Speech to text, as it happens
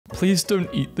Please don't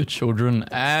eat the children.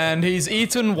 And he's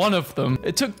eaten one of them.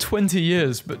 It took 20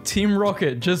 years, but Team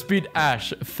Rocket just beat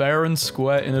Ash fair and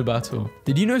square in a battle.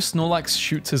 Did you know Snorlax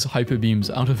shoots his hyper beams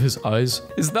out of his eyes?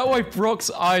 Is that why Brock's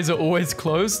eyes are always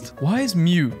closed? Why is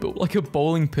Mew built like a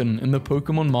bowling pin in the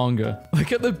Pokemon manga?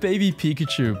 Look at the baby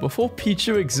Pikachu before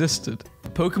Pichu existed.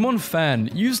 Pokemon Fan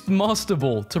used Master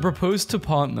Ball to propose to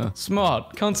partner.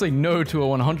 Smart, can't say no to a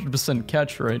 100%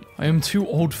 catch rate. I am too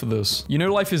old for this. You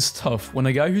know life is tough when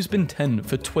a guy who's been 10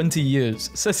 for 20 years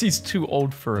says he's too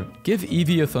old for it. Give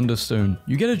Eevee a Thunderstone.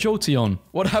 You get a Jolteon.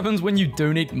 What happens when you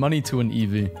donate money to an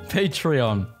Eevee?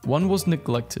 Patreon. One was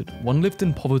neglected, one lived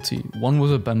in poverty, one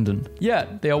was abandoned.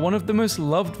 Yet, they are one of the most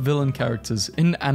loved villain characters in anime.